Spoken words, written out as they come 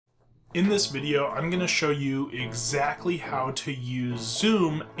In this video, I'm going to show you exactly how to use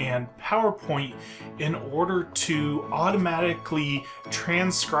Zoom and PowerPoint in order to automatically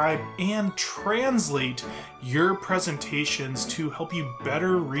transcribe and translate your presentations to help you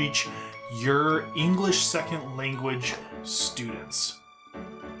better reach your English second language students.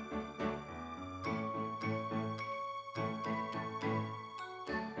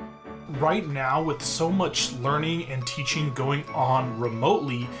 Right now, with so much learning and teaching going on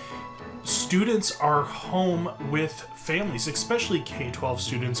remotely, students are home with families, especially K-12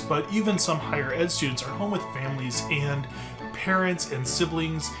 students, but even some higher ed students are home with families, and parents and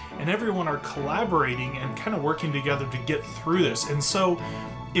siblings and everyone are collaborating and kind of working together to get through this. And so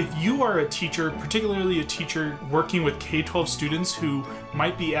if you are a teacher, particularly a teacher working with K-12 students who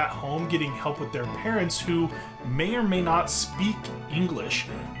might be at home getting help with their parents who may or may not speak English,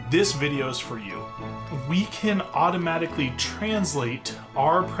 this video is for you. We can automatically translate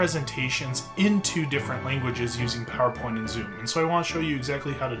our presentations into different languages using PowerPoint and Zoom. And so I want to show you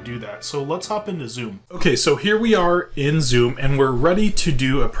exactly how to do that. So let's hop into Zoom. Okay, so here we are in Zoom and we're ready to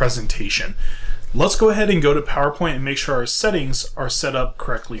do a presentation. Let's go ahead and go to PowerPoint and make sure our settings are set up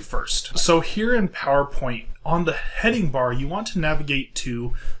correctly first. So here in PowerPoint, on the heading bar, you want to navigate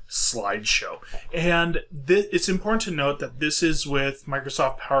to Slideshow. And it's important to note that this is with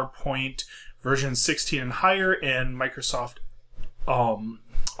Microsoft PowerPoint version 16 and higher, and Microsoft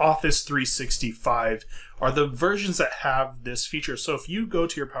Office 365 are the versions that have this feature. So if you go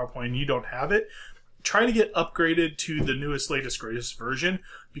to your PowerPoint and you don't have it, try to get upgraded to the newest, latest, greatest version,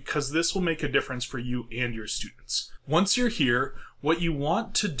 because this will make a difference for you and your students. Once you're here, what you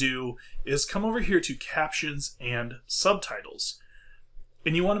want to do is come over here to Captions and Subtitles.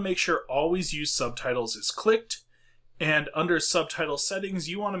 And you want to make sure Always Use Subtitles is clicked. And under Subtitle Settings,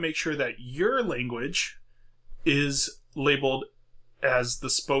 you want to make sure that your language is labeled as the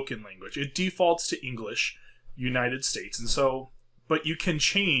spoken language. It defaults to English, United States. And so, but you can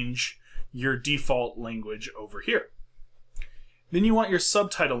change your default language over here. Then you want your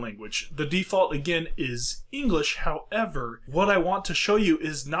subtitle language. The default again is English. However, what I want to show you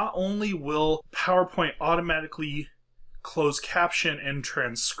is not only will PowerPoint automatically close caption and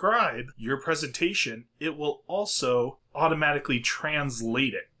transcribe your presentation, it will also automatically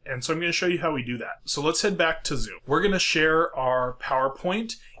translate it. And so I'm going to show you how we do that. So let's head back to Zoom. We're going to share our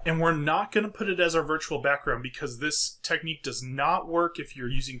PowerPoint, and we're not going to put it as our virtual background because this technique does not work if you're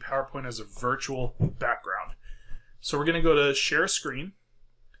using PowerPoint as a virtual background. So we're going to go to Share Screen.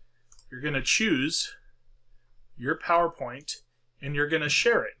 You're going to choose your PowerPoint, and you're going to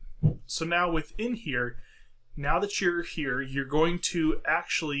share it. So now within here, now that you're here, you're going to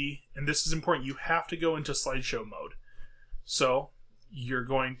actually, and this is important, you have to go into slideshow mode. So you're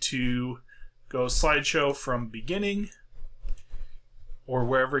going to go slideshow from beginning or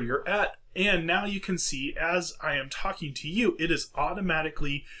wherever you're at. And now you can see as I am talking to you, it is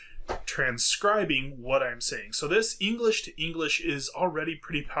automatically transcribing what I'm saying. So this English to English is already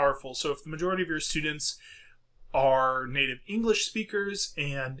pretty powerful. So if the majority of your students are native English speakers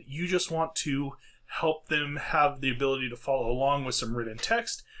and you just want to help them have the ability to follow along with some written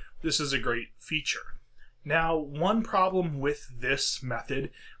text, this is a great feature. Now, one problem with this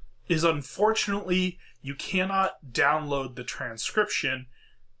method is unfortunately you cannot download the transcription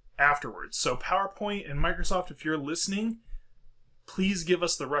afterwards. So PowerPoint and Microsoft, if you're listening, please give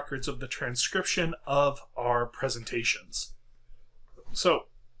us the records of the transcription of our presentations. So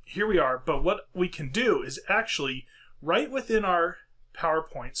here we are, but what we can do is actually right within our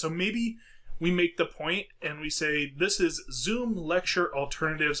PowerPoint, so maybe we make the point and we say, this is Zoom Lecture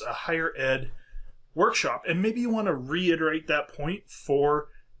Alternatives, a higher ed workshop. And maybe you want to reiterate that point for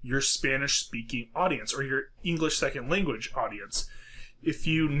your Spanish speaking audience or your English second language audience. If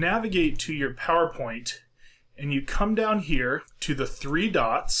you navigate to your PowerPoint and you come down here to the three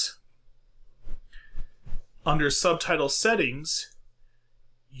dots under Subtitle Settings,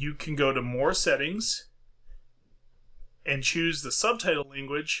 you can go to More Settings and choose the subtitle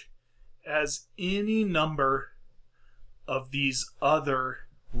language as any number of these other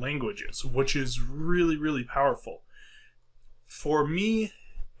languages, which is really, really powerful. For me,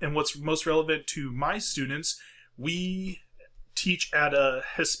 and what's most relevant to my students, we teach at a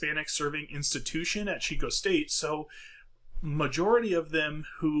Hispanic serving institution at Chico State, so majority of them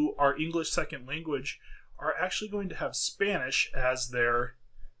who are English second language are actually going to have Spanish as their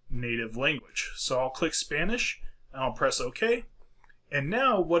native language. So I'll click Spanish and I'll press OK. And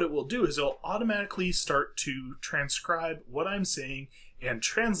now what it will do is it'll automatically start to transcribe what I'm saying and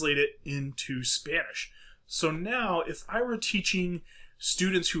translate it into Spanish. So now if I were teaching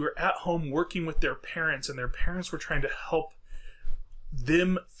students who are at home working with their parents and their parents were trying to help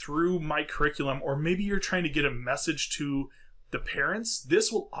them through my curriculum, or maybe you're trying to get a message to the parents,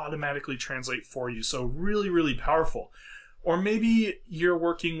 this will automatically translate for you. So really, really powerful. Or maybe you're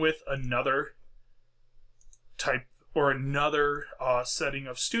working with another type or another setting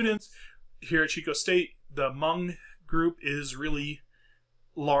of students. Here at Chico State, the Hmong group is really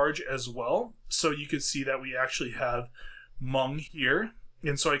large as well. So you can see that we actually have Hmong here.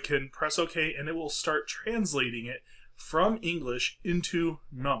 And so I can press OK, and it will start translating it from English into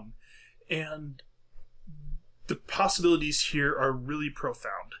Hmong. And the possibilities here are really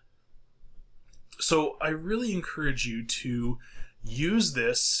profound. So I really encourage you to use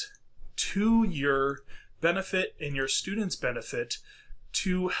this to your benefit and your students' benefit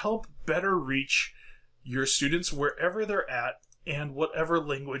to help better reach your students wherever they're at and whatever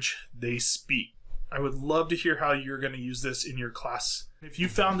language they speak. I would love to hear how you're going to use this in your class. If you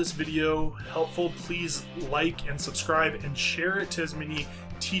found this video helpful, please like and subscribe and share it to as many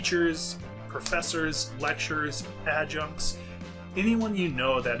teachers, professors, lecturers, adjuncts, anyone you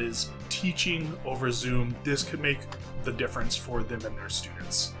know that is teaching over Zoom. This could make the difference for them and their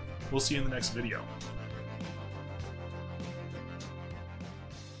students. We'll see you in the next video.